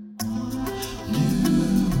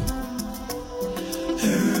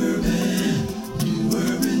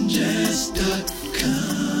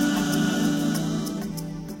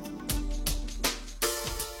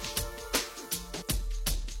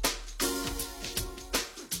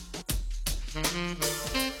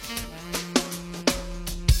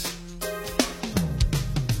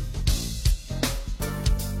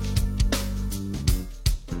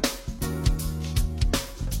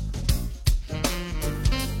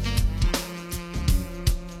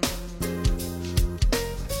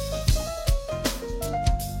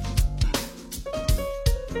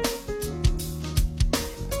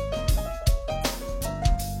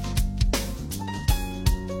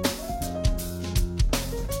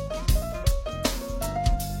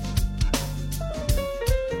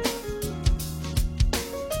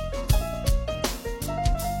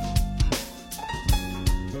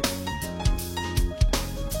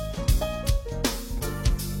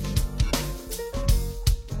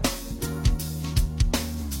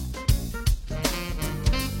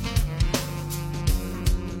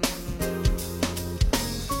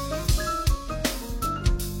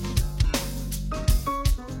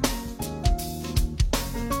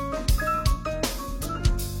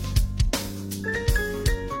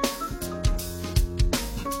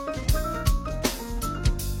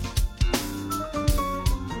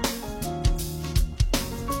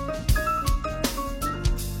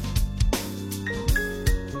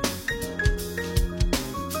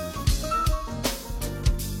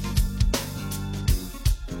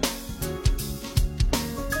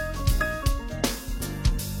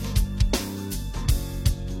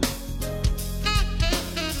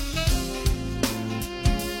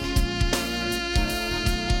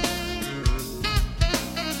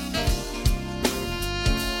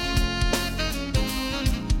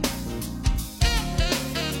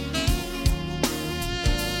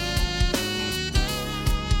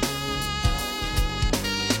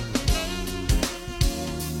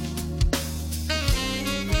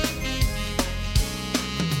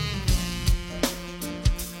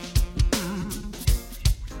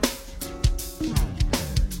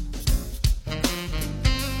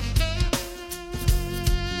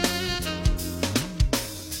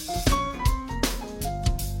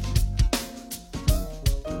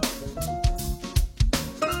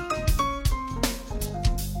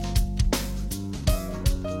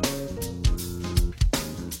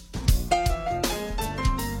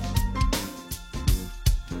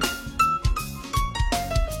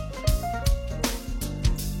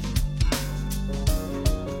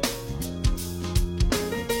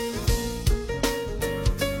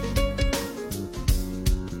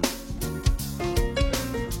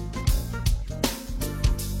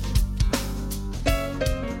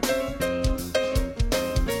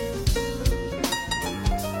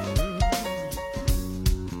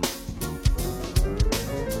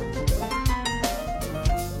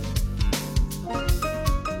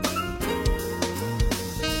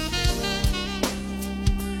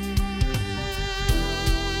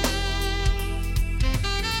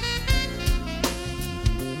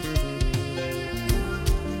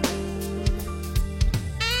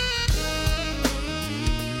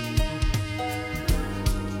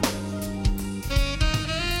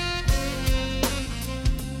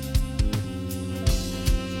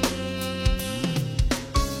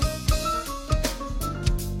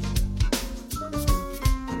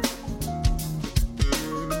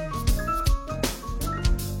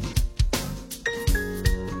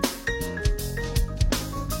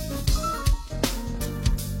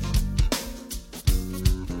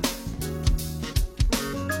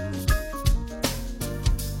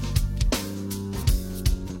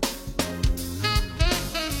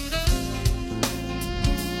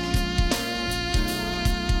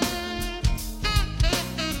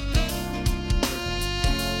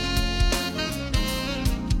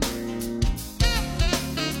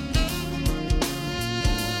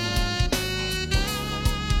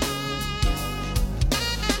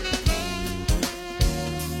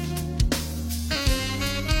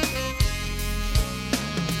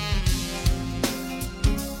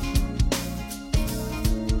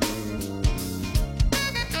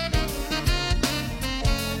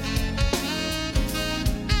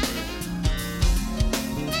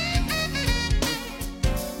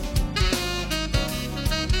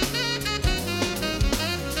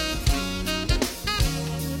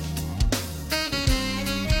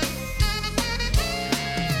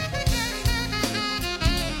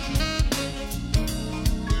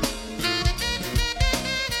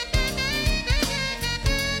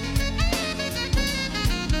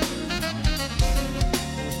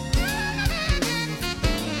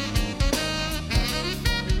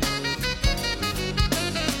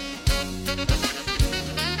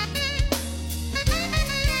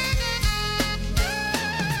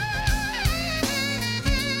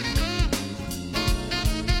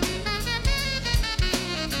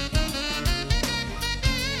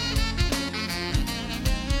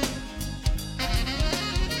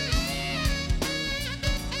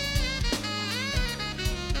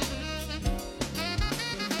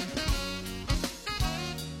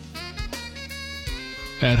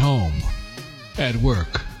at home, at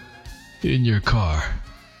work, in your car.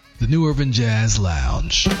 The New Urban Jazz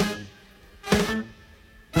Lounge.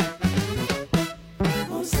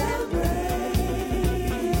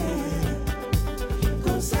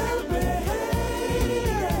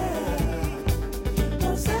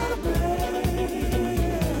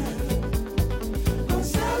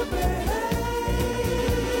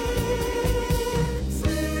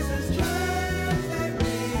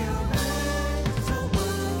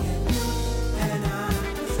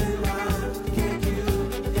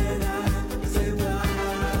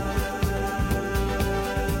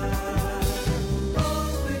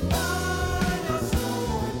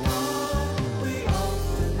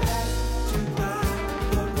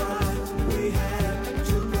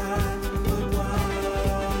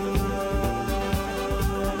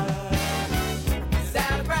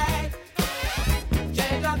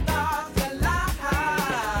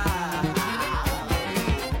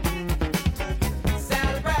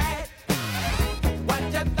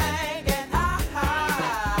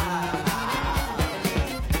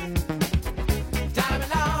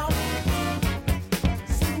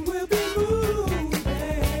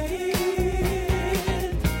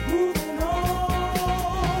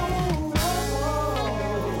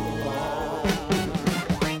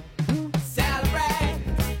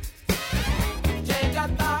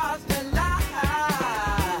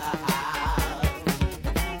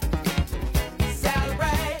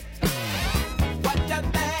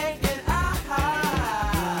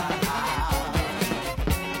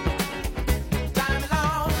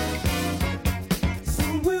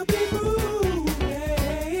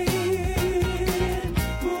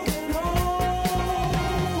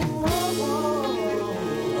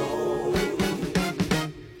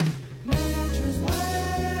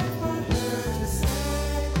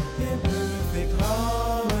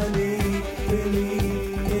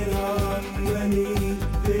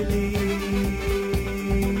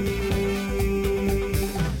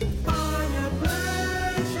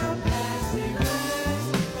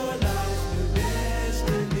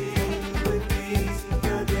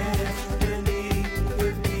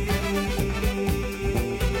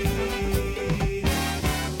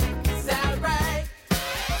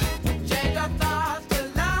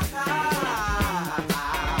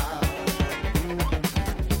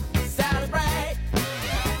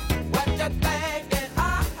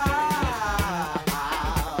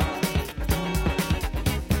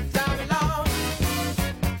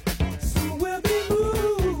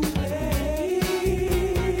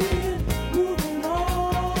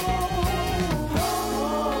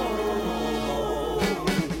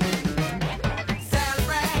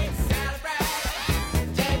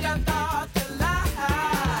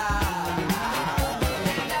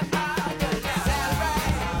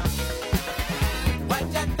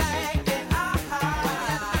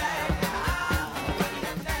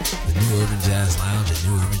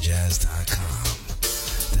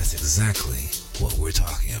 Exactly what we're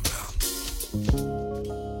talking about.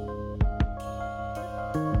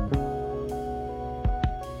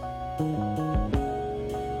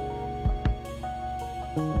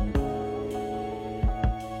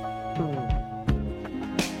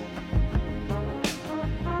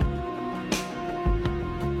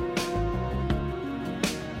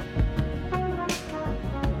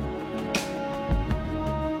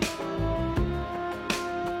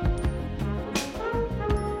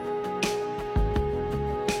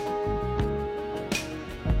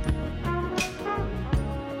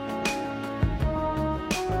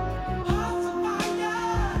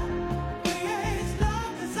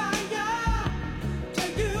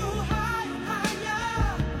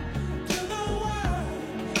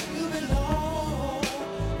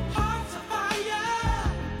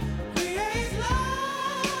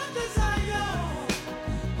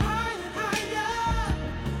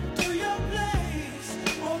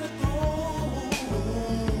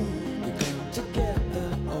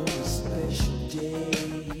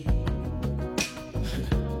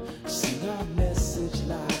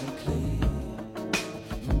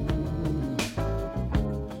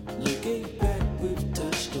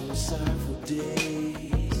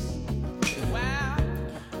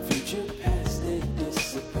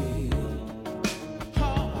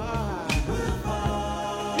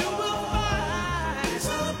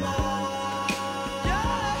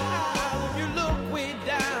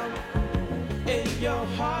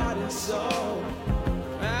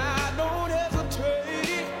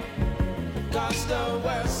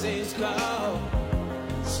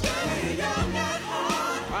 Stay young at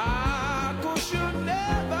heart. 'Cause you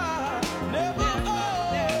never, never,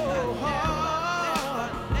 oh,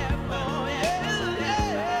 heart.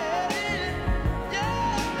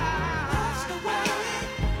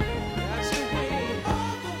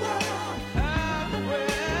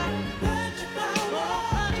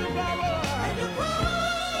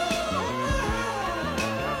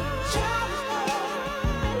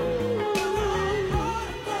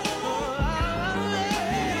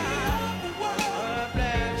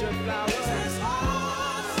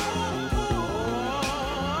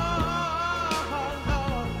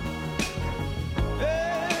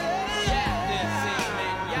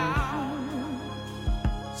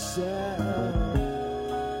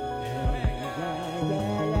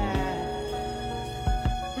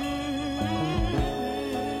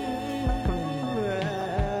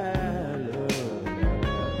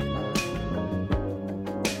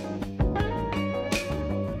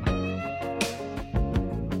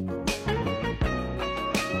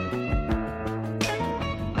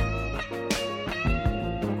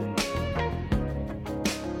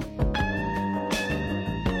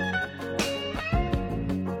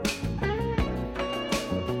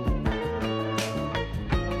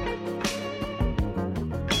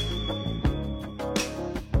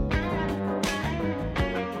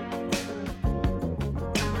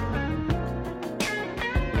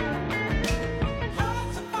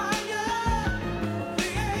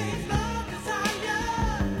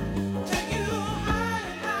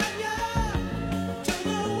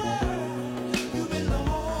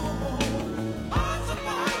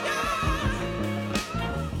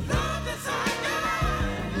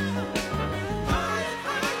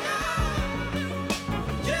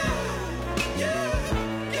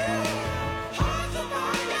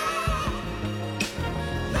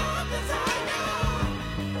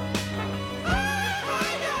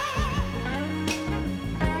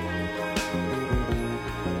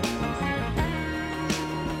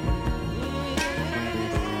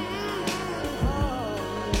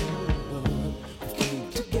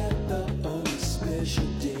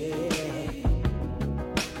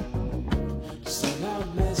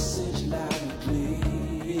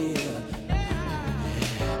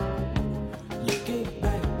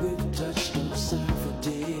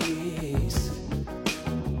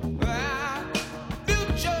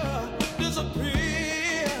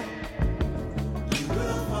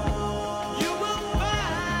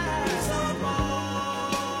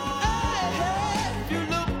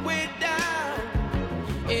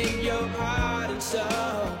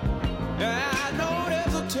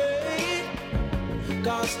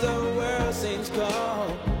 Once the world seems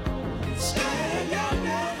cold, stay young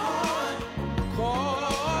at heart.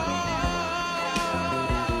 Cold,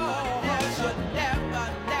 should never,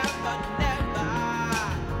 never, never.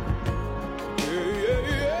 Yeah,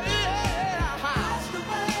 yeah, yeah. That's the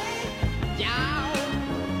way. Down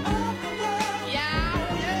of the world.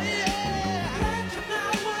 Yeah, yeah, yeah. Plant your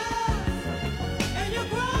flowers and you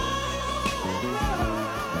grow.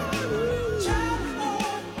 Child is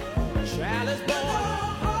born. Child is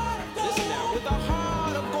born. Listen now, with a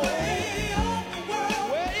heart of gold.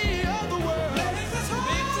 Way of the world. Makes us whole.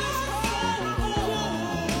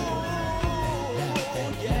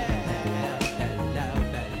 Yeah.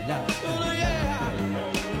 Love. Oh, yeah.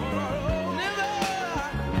 Never.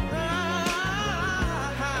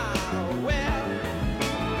 Well.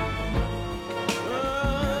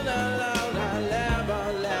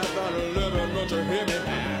 Don't you hear me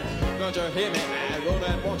now? Don't you hear me now? Run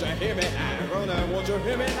and won't you hear me now? Run and won't you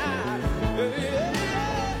hear me now? Yeah.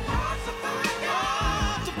 Heart's a fire.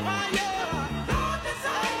 Heart's a fire. Lord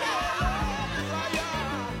desire.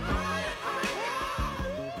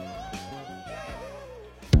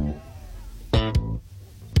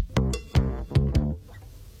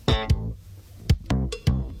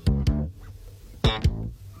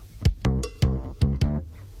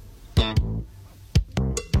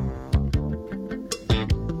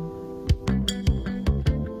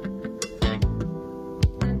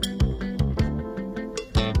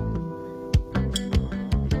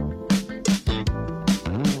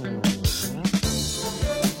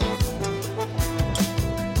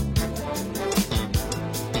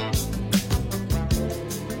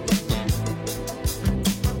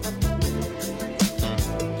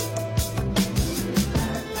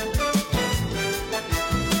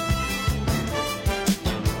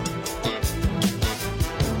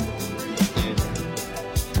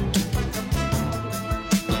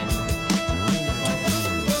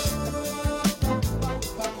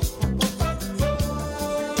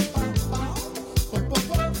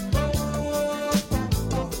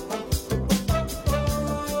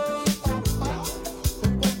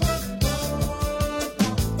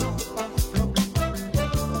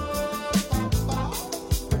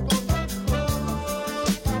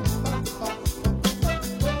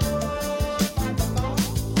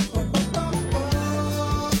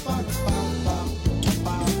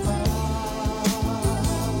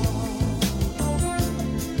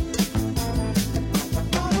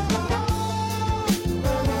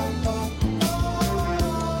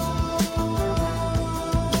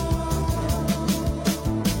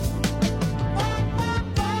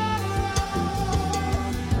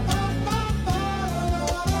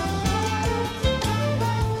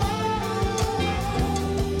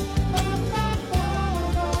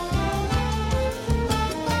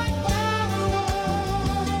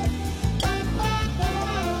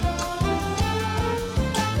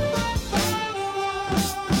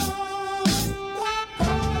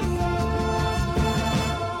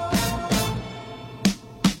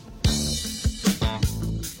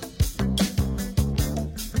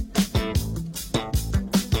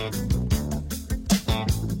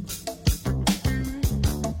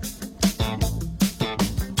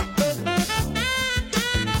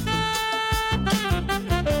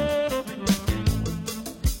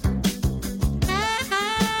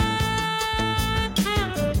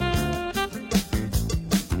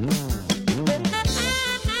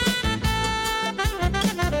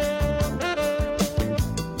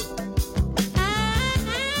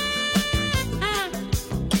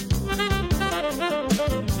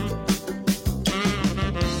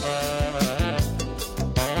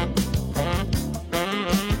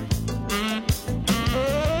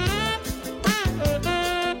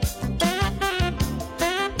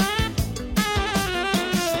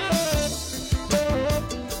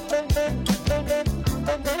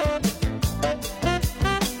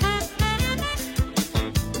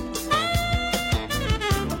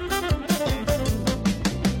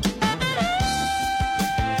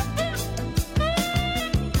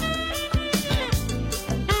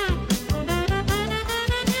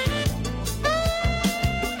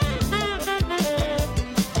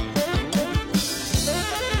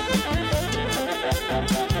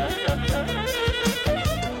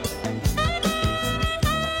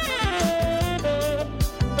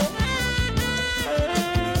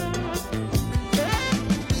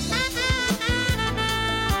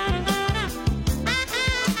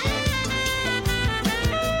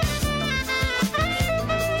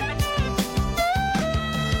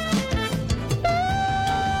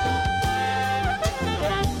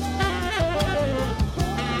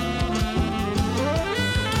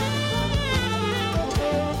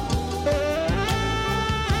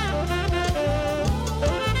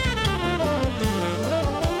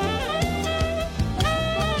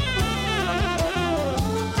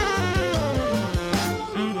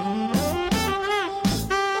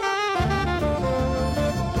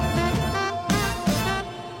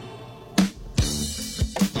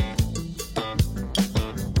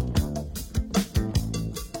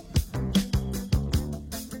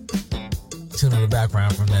 of the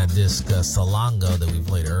background from that disc Salongo that we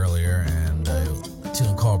played earlier, and a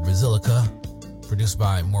tune called Basilica, produced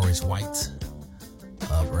by Maurice White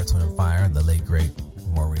of Earth, Wind & Fire, the late great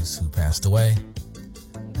Maurice, who passed away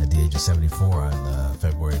at the age of 74 on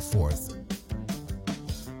February 4th,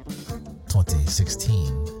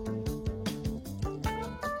 2016.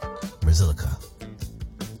 Basilica.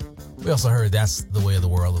 We also heard That's the Way of the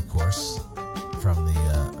World, of course, from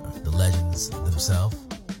the legends themselves,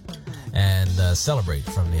 and Celebrate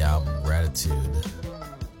from the album Gratitude.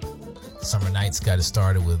 Summer Nights got it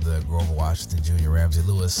started with Grover Washington Jr., Ramsey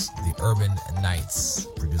Lewis, The Urban Nights,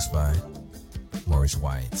 produced by Maurice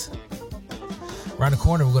White. Around the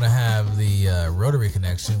corner, we're going to have the Rotary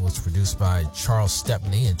Connection, which was produced by Charles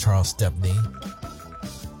Stepney. And Charles Stepney,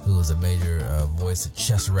 who is a major voice at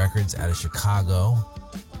Chess Records out of Chicago,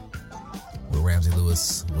 where Ramsey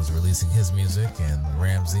Lewis was releasing his music, and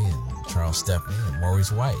Ramsey and Charles Stepney and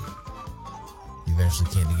Maurice White eventually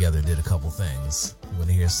came together and did a couple things. We're going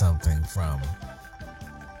to hear something from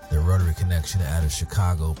the Rotary Connection out of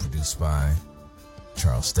Chicago, produced by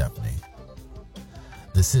Charles Stepney.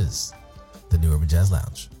 This is the New Urban Jazz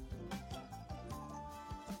Lounge.